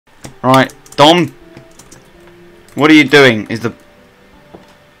Right, Dom. What are you doing? Is the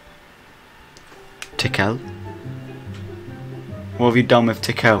Tikal? What have you done with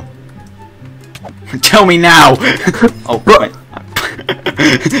Tikal? Tell me now! Oh, wait.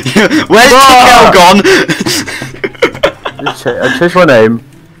 Where's Tikal gone? I changed my name.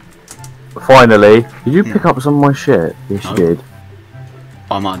 Finally. Did you pick up some of my shit? Yes, you did.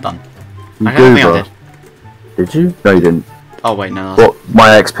 Oh, I might have done. You I don't think I did. did. Did you? No, you didn't. Oh, wait, no. What? My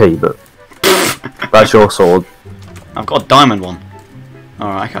XP, but that's your sword. I've got a diamond one.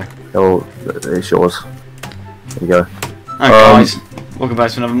 Alright, okay. Oh, it's yours. There you go. Alright, guys. Welcome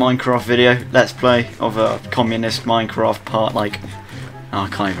back to another Minecraft video. Let's play of a communist Minecraft part, like... Oh, I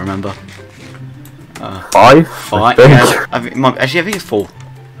can't even remember. 5? Five? Yeah, actually, I think it's 4.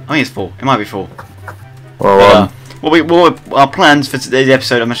 I think it's 4. It might be 4. Well, What our plans for today's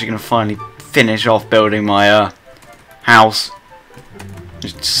episode, I'm actually going to finally finish off building my house.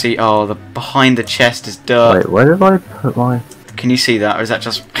 Just see, oh, the behind the chest is dirt. wait, where did I put my... Can you see that, or is that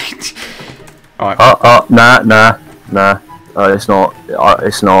just... Alright. Nah. It's not.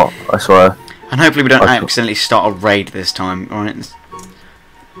 It's not, I swear. And hopefully we don't accidentally start a raid this time, alright?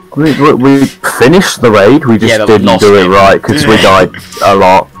 I mean, we finished the raid, we just didn't do it right, because we died a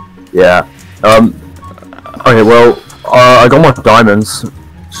lot. Yeah. Okay, well, I got my diamonds,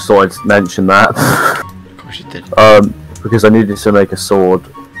 just thought I'd mention that. Of course you did. Because I needed to make a sword.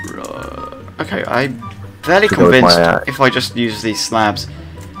 Okay, I'm fairly convinced if I just use these slabs,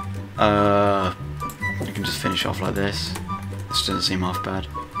 I can just finish off like this. This doesn't seem half bad.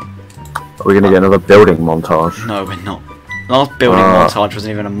 Are we gonna get another building montage? No, we're not. The last building montage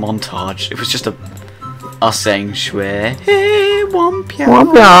wasn't even a montage. It was just us saying shwe hey one piao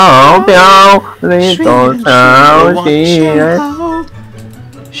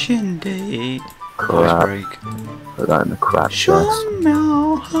shindy. Crap. Break. Put that in the crap chest.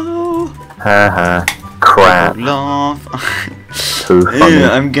 Haha. Haha. Crap. Laugh. Too funny.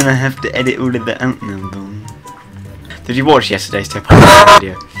 I'm gonna have to edit all of that out now, Dom. Did you watch yesterday's Tip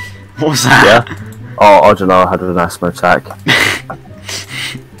video? What was that? Yeah. Oh, I don't know. I had an asthma attack.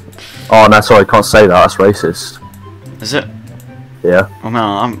 Oh, no, sorry. I can't say that. That's racist. Is it? Yeah. Oh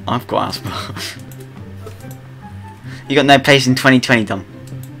man, I've got asthma. You got no place in 2020, Dom.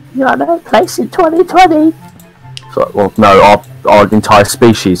 You got no place in 2020. So, well, no, our entire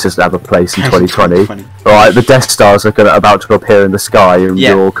species doesn't have a place in 2020. Alright, the Death Stars are about to appear in the sky and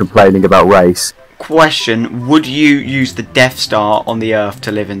you're all complaining about race. Question, would you use the Death Star on the Earth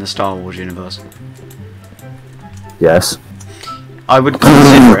to live in the Star Wars universe? Yes. I would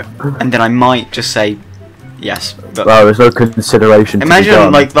consider it, and then I might just say yes. But well, there's no consideration.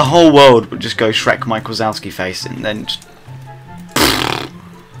 Imagine, like, the whole world would just go Shrek Mike Wazowski face, and then just...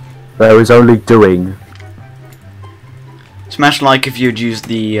 There is only doing. Smash like if you'd use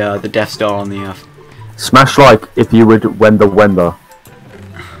the Death Star on the Earth. Smash like if you would Wender.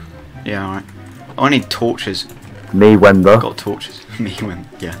 Yeah, alright. I need torches. Me Wender. I've got torches. Me Wender,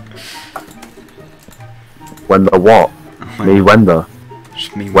 yeah. Wender what? Oh, me Wender.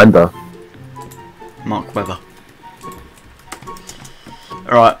 Just me Wender. Mark Webber.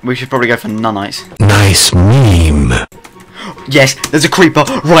 Alright, we should probably go for nanites. Nice meme. Yes, there's a creeper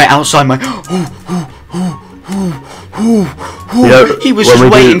right outside my... he was just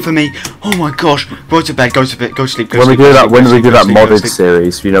waiting for me. Oh my gosh. Go to bed, go to bed, go to sleep, when we do that modded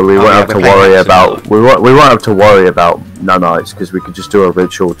series, you know, we won't have to worry about we won't have to worry about nanites because we could just do a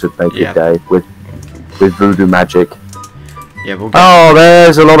ritual to make it day with voodoo magic. Yeah, we'll go. Oh,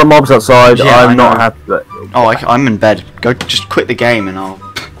 there's a lot of mobs outside. Yeah, I'm not happy. Oh, I'm in bed. Go, just quit the game and I'll...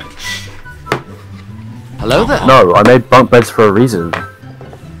 Hello there. No, I made bunk beds for a reason.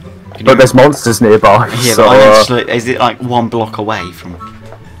 But there's monsters nearby. Yeah, so, but is it like 1 block away from...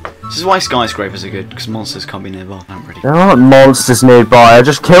 This is why skyscrapers are good, because monsters can't be nearby. There aren't monsters nearby, I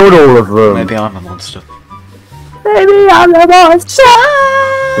just killed all of them. Maybe I'm a monster. Maybe I'm a monster!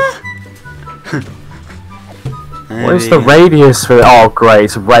 What is the radius for... Oh great,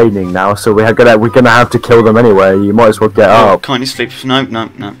 it's raining now, so we're gonna have to kill them anyway. You might as well get up. Can't you sleep? No.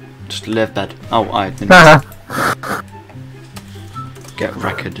 Just live bed. Oh, I didn't. Get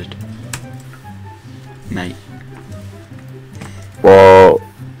recorded. Mate. Whoa.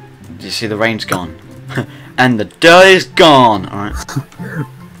 Do you see the rain's gone? And the dirt is gone! Alright.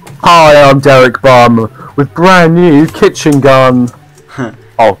 Hi, I'm Derek Bum with brand new kitchen gun.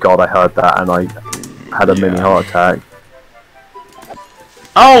 Oh god, I heard that and I had a mini heart attack.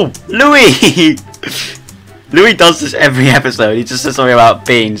 Oh! Louis! Louis does this every episode. He just says something about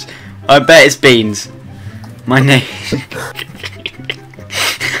beans. I bet it's beans. My name...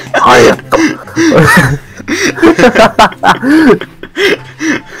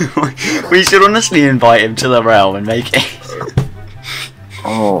 We should honestly invite him to the realm and make it.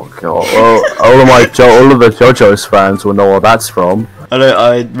 Oh god. Well, all of the JoJo's fans will know where that's from.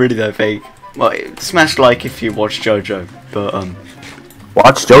 I really don't think. Well, smash like if you watch JoJo, but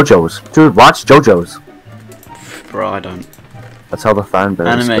Watch JoJo's, dude. Watch JoJo's. Bro, I don't. That's how the fan base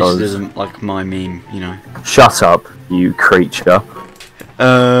Animation goes. isn't like my meme, you know. Shut up, you creature.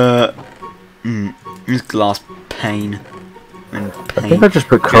 Use glass pane. And I think I just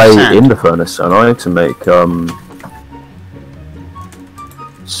put clay in the furnace, and I need to make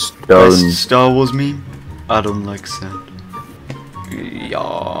stone. Best Star Wars meme? I don't like sand. Yeah.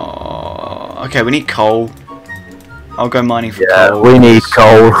 Okay, we need coal. I'll go mining for coal. We need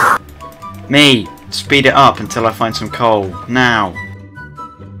coal. Me! Speed it up until I find some coal. Now!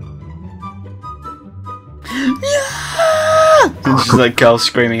 Yeah! And she's like girl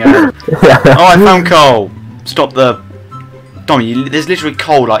screaming at her. Oh, I found coal! Stop the... Tommy, there's literally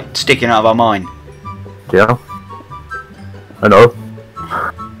coal like sticking out of our mine. Yeah. I know.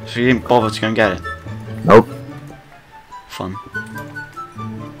 So you didn't bother to go and get it? Nope. Fun.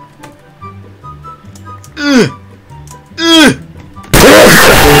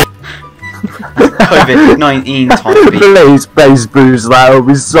 COVID-19 time beat. Please base boost that, it'll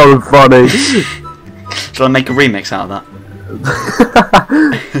be so funny. Shall I make a remix out of that?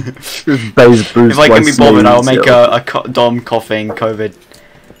 Just base boost. If I can be bothered, I'll make a Dom coughing COVID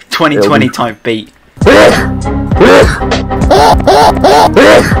 2020 type beat.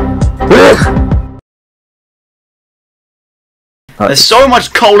 There's so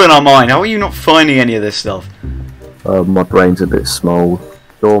much coal in our mine. How are you not finding any of this stuff? My brain's a bit small.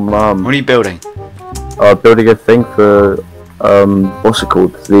 Your mum. What are you building? Building a thing for what's it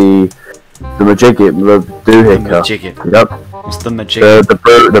called? The Majigit, the Doohickey. The Majigit. Yep. What's the Majigit? The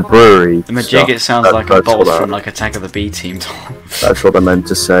brewery. The Majigit sounds like a boss from like Attack of the B Team. That's what I meant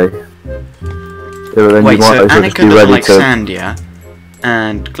to say. Yeah, wait, so Anakin doesn't like sand, yeah?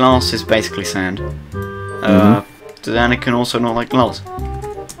 And glass is basically sand. Does Anakin also not like glass?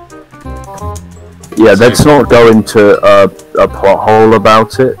 Yeah, let's not go into a plot hole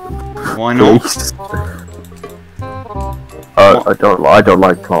about it. Why not? I don't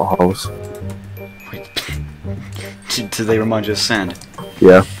like plot holes. Wait. Do they remind you of sand?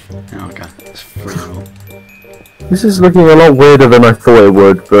 Yeah. Oh, okay. That's pretty cool. This is looking a lot weirder than I thought it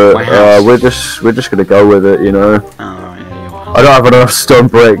would, but we're just gonna go with it, you know. Oh, right, yeah, you are. I don't have enough stone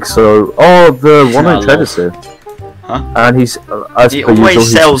bricks, so the one I traded to. Huh? And he's he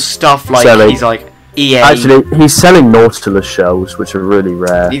always sells stuff like he's like EA. Actually, he's selling Nautilus shells, which are really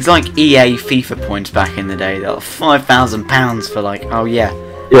rare. He's like EA FIFA points back in the day. They're like £5,000 for like, oh yeah,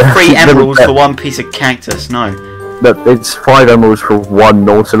 3 emeralds for 1 piece of cactus. No. But it's 5 emeralds for 1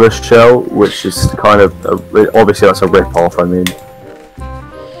 Nautilus shell, which is kind of obviously that's a rip-off. I mean,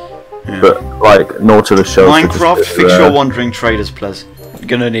 but like Nautilus shells. Minecraft, fix your wandering traders, please.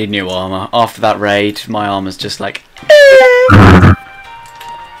 Gonna need new armor. After that raid, my armor's just like.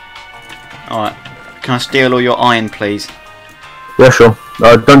 Alright, can I steal all your iron, please? Yeah, sure.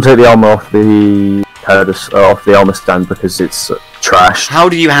 Don't take the armor off the armor stand because it's trash. How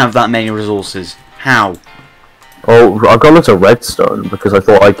do you have that many resources? How? Oh, I got lots of redstone because I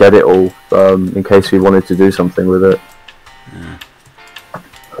thought I'd get it all in case we wanted to do something with it. Yeah.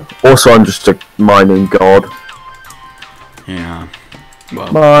 Also, I'm just a mining god. Yeah.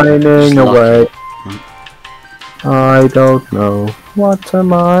 Well, mining away. I don't know what a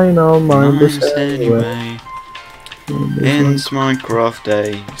mine or mine this anyway. In Minecraft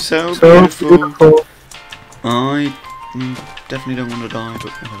day, so beautiful. I definitely don't want to die,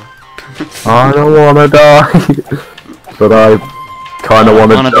 but whatever. I don't want to die, but I kind of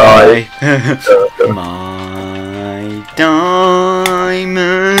want to die. My diamonds.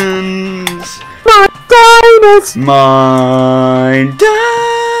 My diamonds. My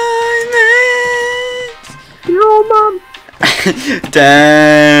diamonds. Your mum.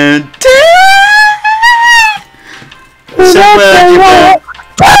 Dad.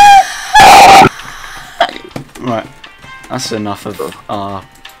 Right, that's enough of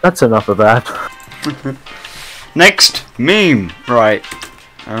That's enough of that. Next meme, right?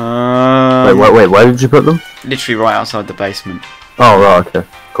 Wait, where did you put them? Literally right outside the basement. Oh right, okay,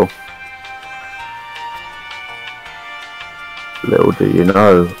 cool. Little do you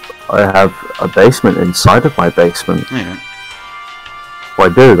know, I have a basement inside of my basement. No, you don't. Well,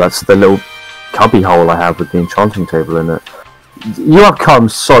 I do. That's the little cubby hole I have with the enchanting table in it. You have come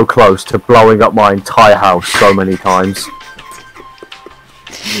so close to blowing up my entire house so many times.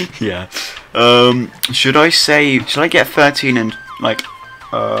 Yeah. Should I get 13 and like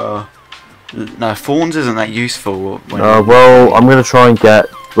No, thorns isn't that useful. When well, I'm gonna try and get,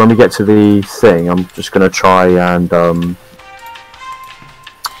 when we get to the thing, I'm just gonna try and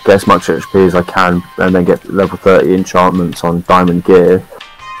get as much HP as I can, and then get level 30 enchantments on diamond gear.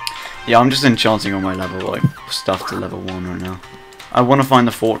 Yeah, I'm just enchanting all my level stuff to level 1 right now. I want to find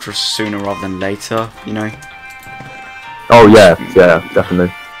the fortress sooner rather than later, you know. Oh yeah,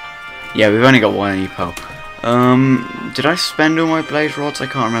 definitely. Yeah, we've only got 1 EPO. Did I spend all my blaze rods? I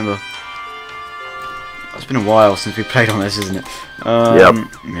can't remember. It's been a while since we played on this, isn't it? Yep.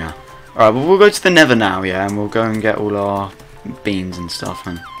 Yeah. Alright, well we'll go to the Nether now, yeah, and we'll go and get all our beans and stuff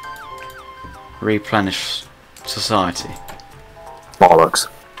and replenish society. Bollocks.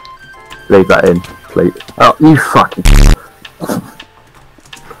 Leave that in, please. Oh, you fucking...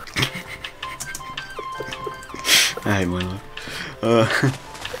 Hey, Milo. I'm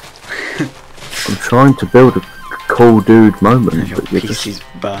trying to build a cool dude moment, your but you're PC's just...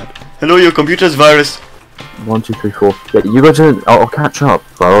 bad. Hello, your computer's virus. 1, 2, 3, 4. Yeah, you got to... I'll catch up,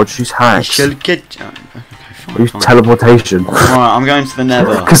 bro. I'll just use I hacks. shall get... Okay, fine, Use fine. teleportation. Alright, I'm going to the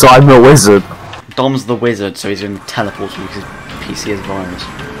Nether. Because I'm a wizard. Dom's the wizard, so he's going to teleport me because his PC has virus.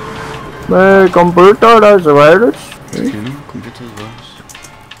 My computer has a virus. You know, computer's virus.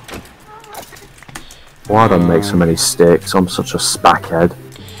 Why don't I make so many sticks? I'm such a spackhead.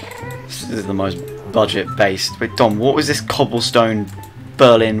 This is the most budget-based. Wait, Dom, what was this cobblestone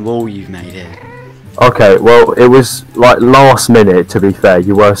Berlin Wall you've made here? Okay, well, it was like last minute, to be fair.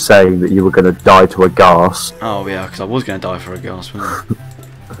 You were saying that you were going to die to a gas. Oh, yeah, because I was going to die for a gas, wasn't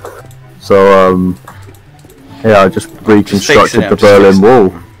I? So, yeah, I just reconstructed the Berlin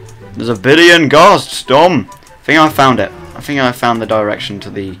Wall. There's a billion ghasts, Dom! I think I found it. I think I found the direction to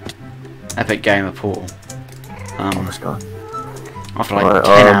the Epic Gamer portal. This guy. After like Right,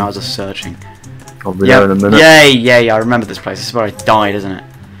 10 hours of searching. I'll be there in a minute. Yay, I remember this place. This is where I died, isn't it?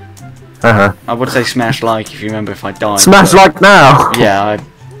 Uh-huh. I would say smash like if you remember if I died. Smash like now! Yeah,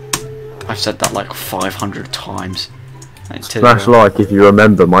 I've said that like 500 times. Smash like if you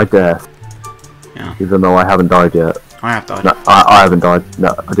remember my death. Yeah. Even though I haven't died yet. I have died. No, I haven't died.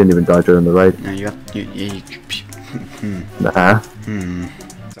 No, I didn't even die during the raid. No, you have. You Nah.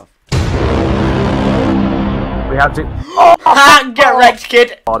 We had to. Oh, get wrecked,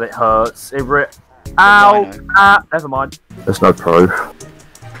 kid! God, it hurts. Ow! Ah, never mind. There's no proof.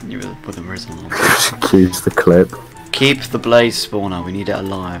 You with the risen on. Use the clip. Keep the blaze spawner. We need it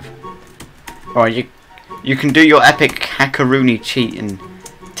alive. Alright, you can do your epic hackaroony cheat and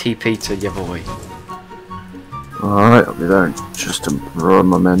TP to your boy. Alright, I'll be there in just a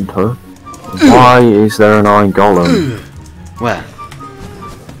memento. Why is there an iron golem Where?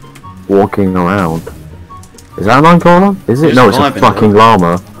 walking around? Is that an iron golem? Is it? Just No, it's a vibing, fucking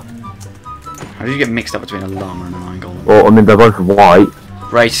llama. How did you get mixed up between a llama and an iron golem? Well, I mean, they're both white.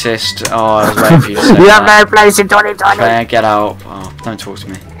 Racist. Oh, I was waiting for you to say You have that. no place in 2020! Fair, get out. Oh, don't talk to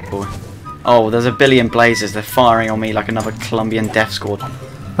me, boy. Oh, there's a billion blazes. They're firing on me like another Colombian death squad.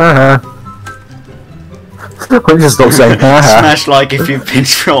 We just stop saying Smash like if you've been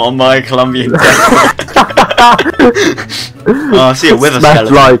shot on my Colombian death squad. Oh, I see a wither Smash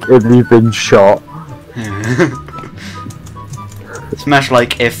skeleton. like if you've been shot. Smash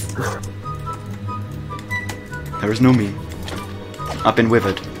like if there is no me. I've been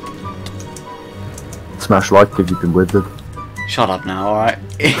withered. Smash like if you've been withered. Shut up now, alright?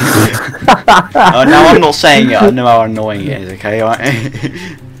 Now I'm not saying it, I know how annoying it is, okay? Alright?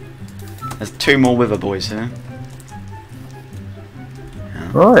 There's 2 more wither boys here.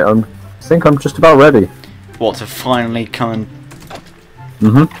 Yeah. Right, I think I'm just about ready. What, to finally come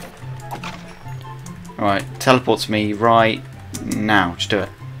and... Alright, teleports me right now, just do it.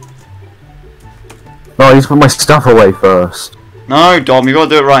 No, I need to put my stuff away first. No, Dom, you gotta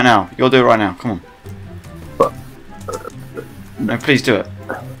do it right now. You gotta do it right now, come on. But, no, please do it.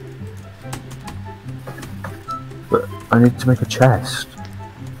 But I need to make a chest.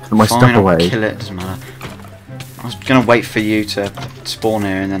 Put my Fine, stuff I'll away. kill it, doesn't matter. I was gonna wait for you to spawn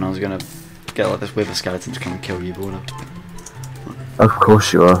here and then I was gonna get like this wither skeleton to come and kill you, but whatever. Of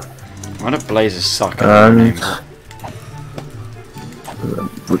course you are. Why do blazes suck? And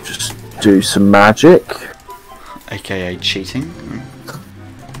we'll just do some magic. AKA cheating.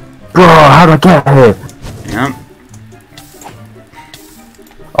 Bro, how do I get here? Yeah.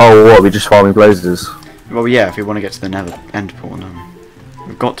 Oh, what? We just farming blazes? Well, yeah, if we want to get to the Nether end portal, no.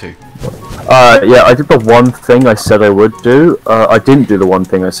 We've got to. Yeah, I did the one thing I said I would do. I didn't do the one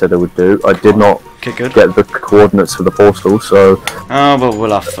thing I said I would do. I did not Okay, good. get the coordinates for the portal, so... Oh, well,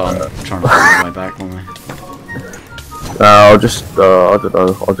 we'll have fun trying to find our way back, won't we? I'll just, I don't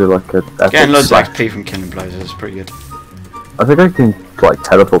know, I'll do like a... Getting loads of XP from killing blazes is pretty good. I think I can like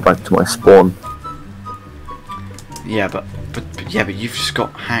teleport back to my spawn. Yeah, but you've just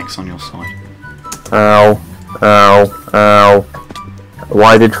got hacks on your side. Ow, ow, ow.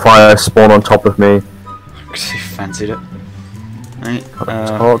 Why did fire spawn on top of me? Because he fancied it. Right,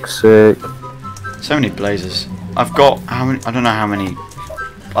 toxic. So many blazers. I've got how many? I don't know how many.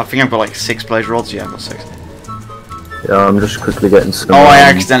 I think I've got like 6 blaze rods. Yeah, I've got 6. Yeah, I'm just quickly getting some. Oh, I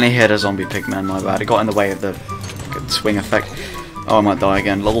accidentally hit a zombie pigman. My bad. It got in the way of the swing effect. Oh, I might die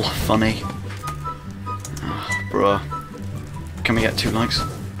again. Lol, funny. Oh, bruh. Can we get 2 likes?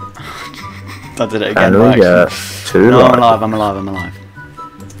 I did it again. Can we get 2 no, likes? I'm alive. I'm alive. I'm alive.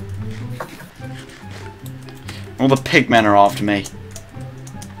 All the pigmen are after me.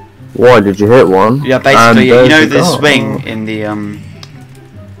 Why did you hit one? Yeah, basically, you know the swing in the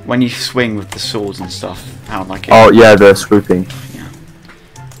when you swing with the swords and stuff, how like it, oh yeah, the swooping. Yeah,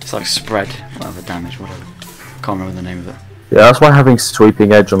 it's like spread, whatever damage, whatever. Can't remember the name of it. Yeah, that's why having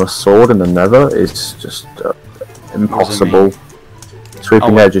sweeping edge on a sword in the Nether is just impossible.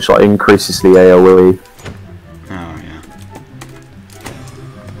 Sweeping edge just like increases the AOE. Oh yeah.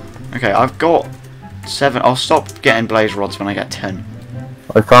 Okay, I've got 7. I'll stop getting blaze rods when I get 10.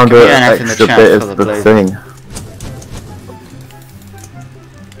 I found an extra bit of the thing.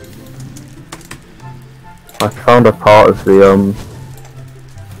 I found a part of the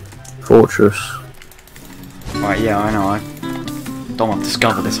fortress. Right, yeah, I know. I don't want to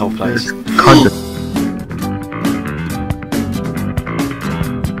discover this whole place. It's kind of.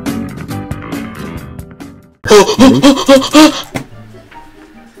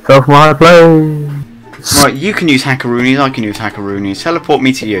 Fell from my plane. Right, you can use hackaroonies, I can use hackaroonies. Teleport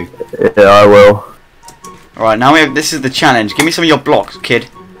me to you. Yeah, I will. Alright, now this is the challenge. Give me some of your blocks, kid.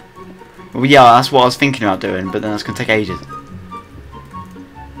 Well, yeah, that's what I was thinking about doing, but then that's going to take ages.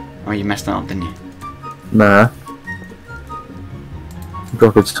 Oh, you messed that up, didn't you? Nah.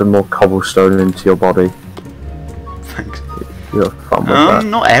 Dropping some more cobblestone into your body. Thanks. You have fun with that.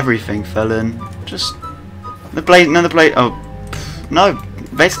 Not everything fell in. Just the blade. No, the blade. Oh, no.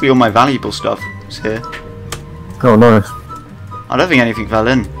 Basically, all my valuable stuff is here. Oh, nice. I don't think anything fell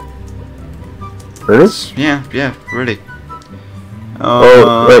in. Really? Yeah, really.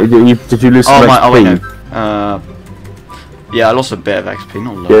 Oh, wait, did you lose some XP? Oh, wait, no. Yeah, I lost a bit of XP,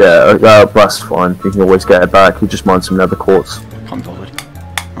 not a lot. Yeah, that's fine. You can always get it back. You just mine some nether quartz. Can't bother.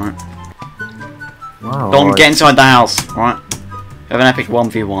 Alright. Wow. Don't get inside the house, alright? We have an epic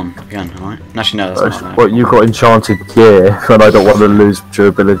 1v1 again, alright? Actually, no, that's not that. What, you got enchanted gear, and I don't want to lose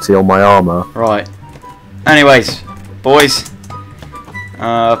durability on my armour. Right. Anyways, boys.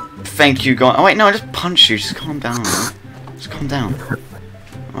 Thank you, guys. Oh, wait, no, I just punched you. Just calm down, man. Just calm down.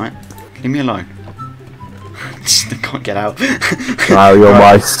 Alright? Leave me alone. I can't get out. Wow, you're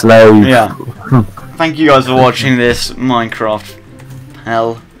my slave. Yeah. Thank you guys for watching this Minecraft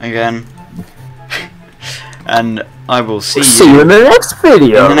hell again. And I will see you in the next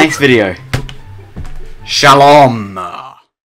video. In the next video. Shalom.